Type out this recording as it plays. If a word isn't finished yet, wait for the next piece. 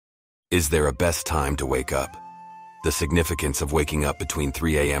Is there a best time to wake up? The significance of waking up between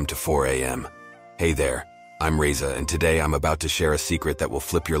 3 a.m. to 4 a.m. Hey there, I'm Reza, and today I'm about to share a secret that will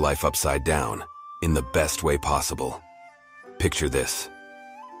flip your life upside down in the best way possible. Picture this.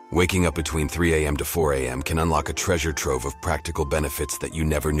 Waking up between 3 a.m. to 4 a.m. can unlock a treasure trove of practical benefits that you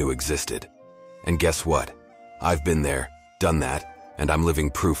never knew existed. And guess what? I've been there, done that, and I'm living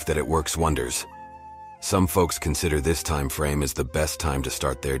proof that it works wonders. Some folks consider this time frame as the best time to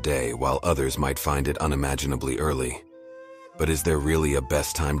start their day, while others might find it unimaginably early. But is there really a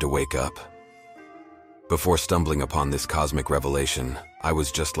best time to wake up? Before stumbling upon this cosmic revelation, I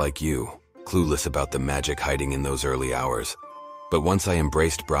was just like you, clueless about the magic hiding in those early hours. But once I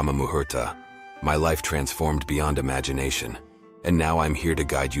embraced Brahma Muhurta, my life transformed beyond imagination, and now I'm here to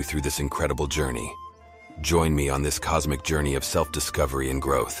guide you through this incredible journey. Join me on this cosmic journey of self-discovery and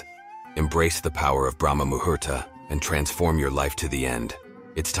growth. Embrace the power of Brahma Muhurta and transform your life to the end.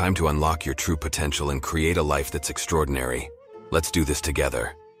 It's time to unlock your true potential and create a life that's extraordinary. Let's do this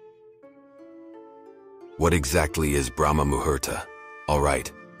together. What exactly is Brahma Muhurta?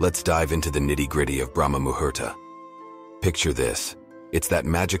 Alright, let's dive into the nitty-gritty of Brahma Muhurta. Picture this. It's that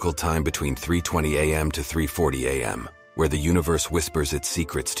magical time between 3:20 a.m. to 3:40 a.m., where the universe whispers its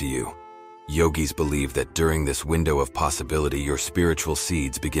secrets to you. Yogis believe that during this window of possibility, your spiritual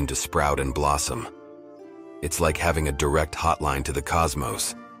seeds begin to sprout and blossom. It's like having a direct hotline to the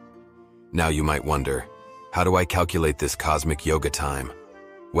cosmos. Now you might wonder, how do I calculate this cosmic yoga time?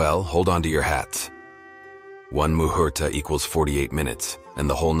 Well, hold on to your hats. 1 Muhurta equals 48 minutes, and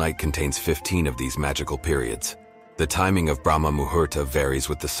the whole night contains 15 of these magical periods. The timing of Brahma Muhurta varies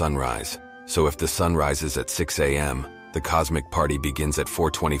with the sunrise, so if the sun rises at 6 a.m., the cosmic party begins at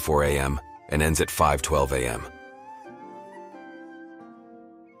 4:24 a.m., and ends at 5:12 a.m.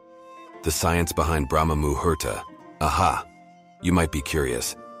 The science behind Brahma Muhurta. Aha! You might be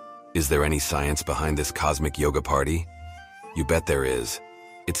curious. Is there any science behind this cosmic yoga party? You bet there is.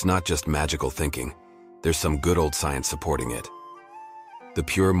 It's not just magical thinking. There's some good old science supporting it. The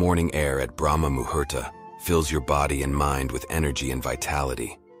pure morning air at Brahma Muhurta fills your body and mind with energy and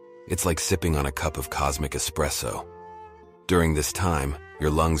vitality. It's like sipping on a cup of cosmic espresso. During this time, your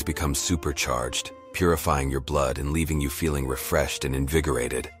lungs become supercharged, purifying your blood and leaving you feeling refreshed and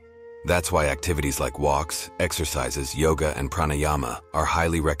invigorated. That's why activities like walks, exercises, yoga, and pranayama are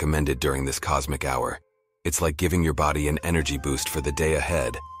highly recommended during this cosmic hour. It's like giving your body an energy boost for the day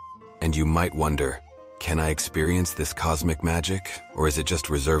ahead. And you might wonder, can I experience this cosmic magic, or is it just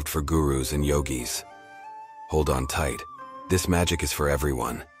reserved for gurus and yogis? Hold on tight. This magic is for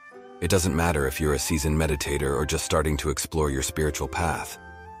everyone. It doesn't matter if you're a seasoned meditator or just starting to explore your spiritual path.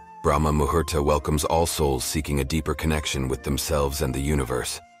 Brahma Muhurta welcomes all souls seeking a deeper connection with themselves and the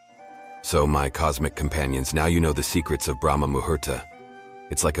universe. So, my cosmic companions, now you know the secrets of Brahma Muhurta.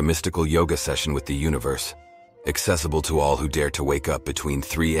 It's like a mystical yoga session with the universe, accessible to all who dare to wake up between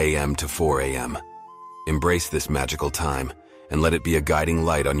 3 a.m. to 4 a.m. Embrace this magical time and let it be a guiding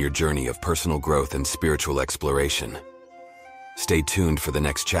light on your journey of personal growth and spiritual exploration. Stay tuned for the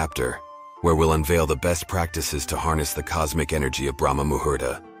next chapter, where we'll unveil the best practices to harness the cosmic energy of Brahma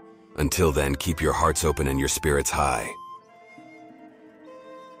Muhurta. Until then, keep your hearts open and your spirits high.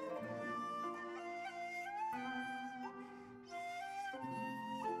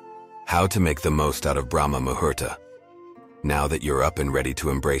 How to make the most out of Brahma Muhurta. Now that you're up and ready to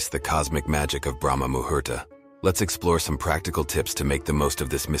embrace the cosmic magic of Brahma Muhurta, let's explore some practical tips to make the most of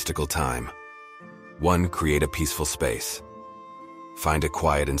this mystical time. 1. Create a peaceful space. Find a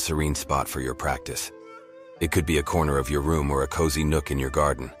quiet and serene spot for your practice. It could be a corner of your room or a cozy nook in your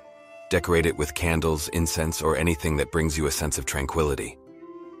garden. Decorate it with candles, incense, or anything that brings you a sense of tranquility.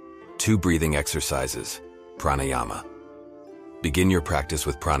 2. Breathing exercises. Pranayama. Begin your practice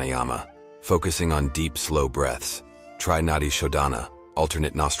with pranayama, focusing on deep, slow breaths. Try Nadi Shodhana,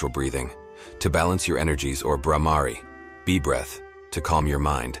 alternate nostril breathing, to balance your energies, or Brahmari, bee breath, to calm your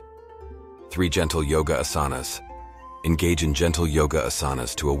mind. 3. Gentle yoga asanas. Engage in gentle yoga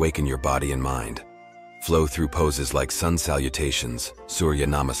asanas to awaken your body and mind. Flow through poses like sun salutations, Surya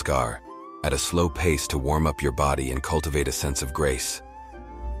Namaskar, at a slow pace to warm up your body and cultivate a sense of grace.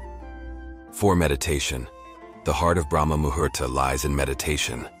 4. Meditation. The heart of Brahma Muhurta lies in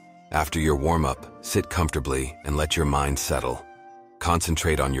meditation. After your warm-up, sit comfortably and let your mind settle.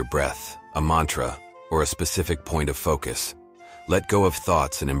 Concentrate on your breath, a mantra, or a specific point of focus. Let go of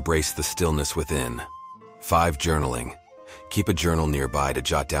thoughts and embrace the stillness within. 5. Journaling. Keep a journal nearby to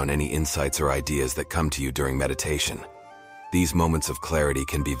jot down any insights or ideas that come to you during meditation. These moments of clarity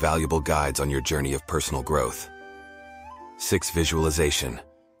can be valuable guides on your journey of personal growth. 6. Visualization.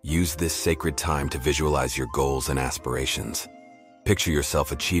 Use this sacred time to visualize your goals and aspirations. Picture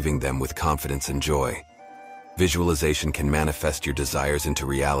yourself achieving them with confidence and joy. Visualization can manifest your desires into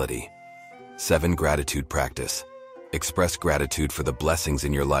reality. 7. Gratitude practice. Express gratitude for the blessings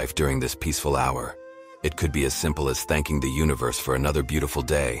in your life during this peaceful hour. It could be as simple as thanking the universe for another beautiful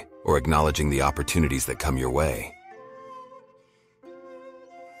day, or acknowledging the opportunities that come your way.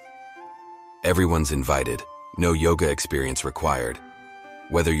 Everyone's invited. No yoga experience required.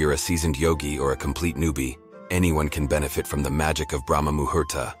 Whether you're a seasoned yogi or a complete newbie, anyone can benefit from the magic of Brahma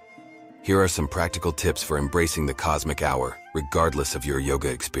Muhurta. Here are some practical tips for embracing the cosmic hour, regardless of your yoga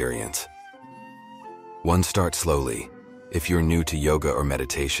experience. 1. Start slowly. If you're new to yoga or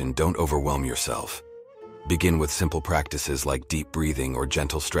meditation, don't overwhelm yourself. Begin with simple practices like deep breathing or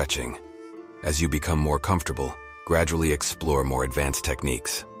gentle stretching. As you become more comfortable, gradually explore more advanced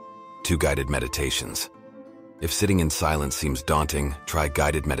techniques. 2. Guided meditations. If sitting in silence seems daunting, try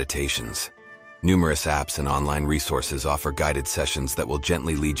guided meditations. Numerous apps and online resources offer guided sessions that will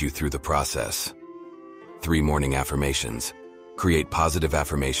gently lead you through the process. 3. Morning affirmations. Create positive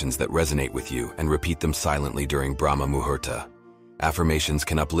affirmations that resonate with you and repeat them silently during Brahma Muhurta. Affirmations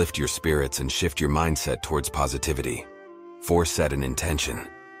can uplift your spirits and shift your mindset towards positivity. 4. Set an intention.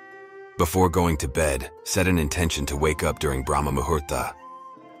 Before going to bed, set an intention to wake up during Brahma Muhurta.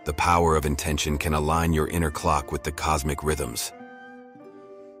 The power of intention can align your inner clock with the cosmic rhythms.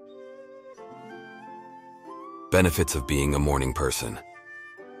 Benefits of being a morning person.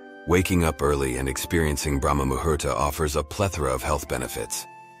 Waking up early and experiencing Brahma Muhurta offers a plethora of health benefits.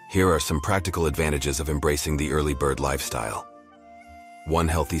 Here are some practical advantages of embracing the early bird lifestyle. 1.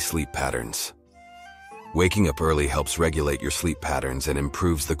 Healthy sleep patterns. Waking up early helps regulate your sleep patterns and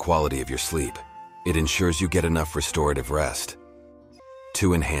improves the quality of your sleep. It ensures you get enough restorative rest.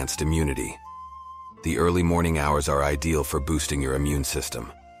 2. Enhanced immunity. The early morning hours are ideal for boosting your immune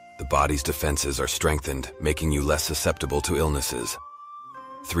system. The body's defenses are strengthened, making you less susceptible to illnesses.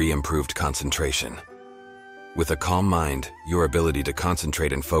 3. Improved concentration. With a calm mind, your ability to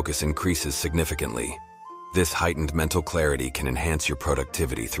concentrate and focus increases significantly. This heightened mental clarity can enhance your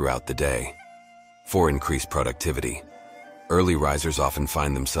productivity throughout the day. 4. Increased productivity. Early risers often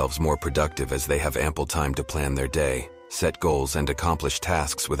find themselves more productive as they have ample time to plan their day, set goals, and accomplish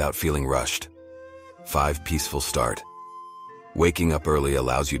tasks without feeling rushed. 5. Peaceful start. Waking up early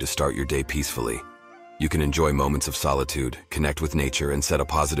allows you to start your day peacefully. You can enjoy moments of solitude, connect with nature, and set a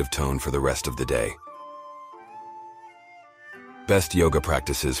positive tone for the rest of the day. Best yoga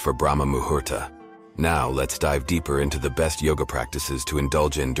practices for Brahma Muhurta. Now, let's dive deeper into the best yoga practices to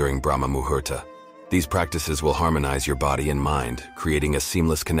indulge in during Brahma Muhurta. These practices will harmonize your body and mind, creating a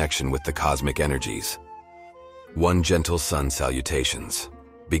seamless connection with the cosmic energies. 1. Gentle sun salutations.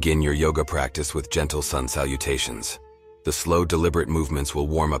 Begin your yoga practice with gentle sun salutations. The slow, deliberate movements will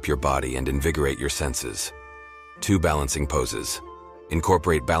warm up your body and invigorate your senses. 2. Balancing poses.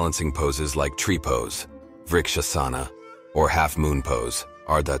 Incorporate balancing poses like tree pose, vrikshasana, or half moon pose,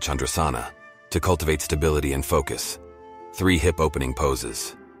 ardha chandrasana, to cultivate stability and focus. 3. Hip opening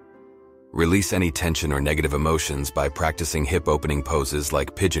poses. Release any tension or negative emotions by practicing hip opening poses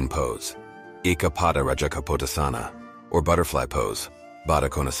like pigeon pose, ekapada rajakapotasana, or butterfly pose, baddha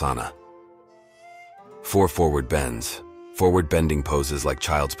konasana. 4. Forward bends. Forward bending poses like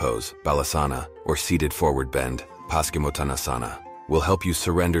child's pose, balasana, or seated forward bend, paschimottanasana, will help you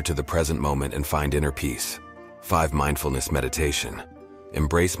surrender to the present moment and find inner peace. 5. Mindfulness meditation.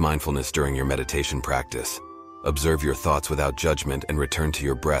 Embrace mindfulness during your meditation practice. Observe your thoughts without judgment and return to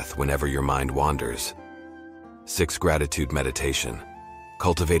your breath whenever your mind wanders. 6. Gratitude meditation.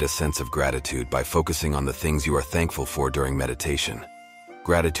 Cultivate a sense of gratitude by focusing on the things you are thankful for during meditation.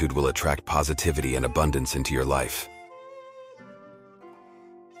 Gratitude will attract positivity and abundance into your life.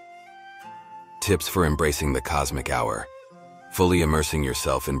 Tips for embracing the cosmic hour. Fully immersing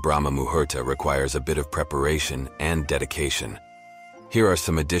yourself in Brahma Muhurta requires a bit of preparation and dedication. Here are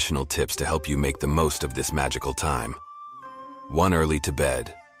some additional tips to help you make the most of this magical time. 1. Early to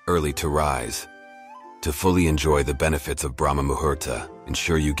bed, early to rise. To fully enjoy the benefits of Brahma Muhurta,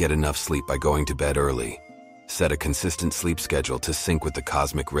 ensure you get enough sleep by going to bed early. Set a consistent sleep schedule to sync with the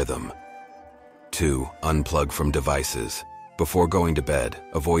cosmic rhythm. 2. Unplug from devices. Before going to bed,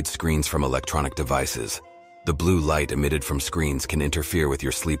 avoid screens from electronic devices. The blue light emitted from screens can interfere with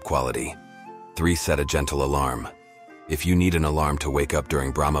your sleep quality. 3. Set a gentle alarm. If you need an alarm to wake up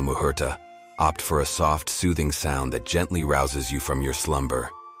during Brahma Muhurta, opt for a soft, soothing sound that gently rouses you from your slumber.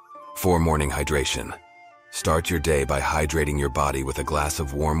 4. Morning hydration. Start your day by hydrating your body with a glass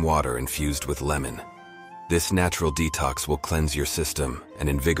of warm water infused with lemon. This natural detox will cleanse your system and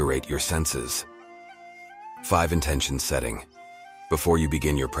invigorate your senses. 5. Intention setting. Before you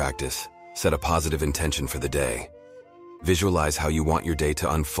begin your practice, set a positive intention for the day. Visualize how you want your day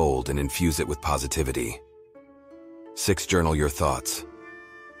to unfold and infuse it with positivity. 6. Journal your thoughts.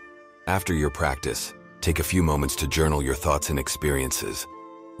 After your practice, take a few moments to journal your thoughts and experiences.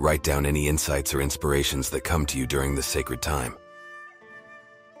 Write down any insights or inspirations that come to you during this sacred time.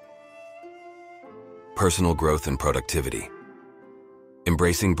 Personal growth and productivity.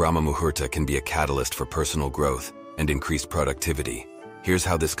 Embracing Brahma Muhurta can be a catalyst for personal growth and increased productivity. Here's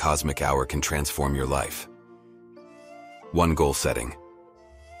how this cosmic hour can transform your life. 1. Goal setting.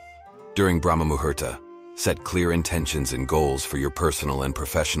 During Brahma Muhurta, set clear intentions and goals for your personal and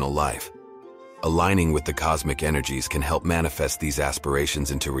professional life. Aligning with the cosmic energies can help manifest these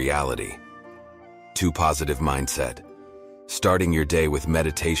aspirations into reality. 2. Positive mindset. Starting your day with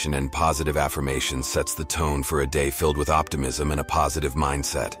meditation and positive affirmations sets the tone for a day filled with optimism and a positive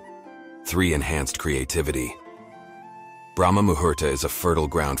mindset. 3. Enhanced creativity. Brahma Muhurta is a fertile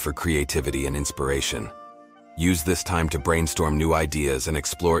ground for creativity and inspiration. Use this time to brainstorm new ideas and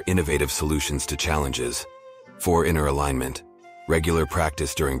explore innovative solutions to challenges. 4. Inner alignment. Regular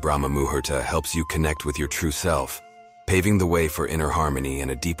practice during Brahma Muhurta helps you connect with your true self, paving the way for inner harmony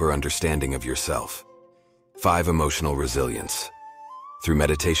and a deeper understanding of yourself. 5. Emotional resilience. Through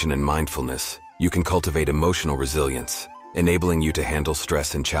meditation and mindfulness, you can cultivate emotional resilience, enabling you to handle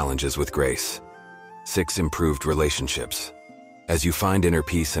stress and challenges with grace. 6. Improved relationships. As you find inner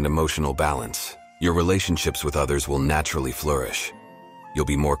peace and emotional balance, your relationships with others will naturally flourish. You'll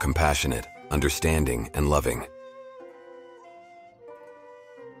be more compassionate, understanding, and loving.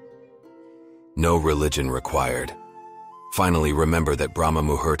 No religion required. Finally, remember that Brahma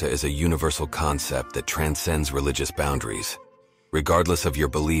Muhurta is a universal concept that transcends religious boundaries. Regardless of your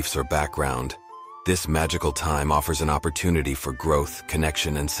beliefs or background, this magical time offers an opportunity for growth,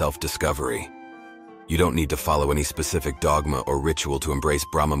 connection, and self-discovery. You don't need to follow any specific dogma or ritual to embrace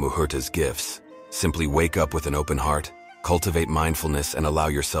Brahma Muhurta's gifts. Simply wake up with an open heart, cultivate mindfulness, and allow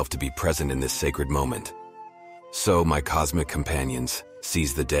yourself to be present in this sacred moment. So, my cosmic companions,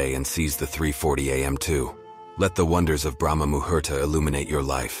 seize the day and seize the 3:40 a.m. too. Let the wonders of Brahma Muhurta illuminate your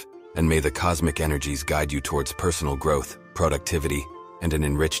life, and may the cosmic energies guide you towards personal growth, productivity, and an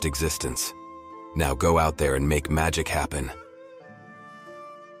enriched existence. Now go out there and make magic happen.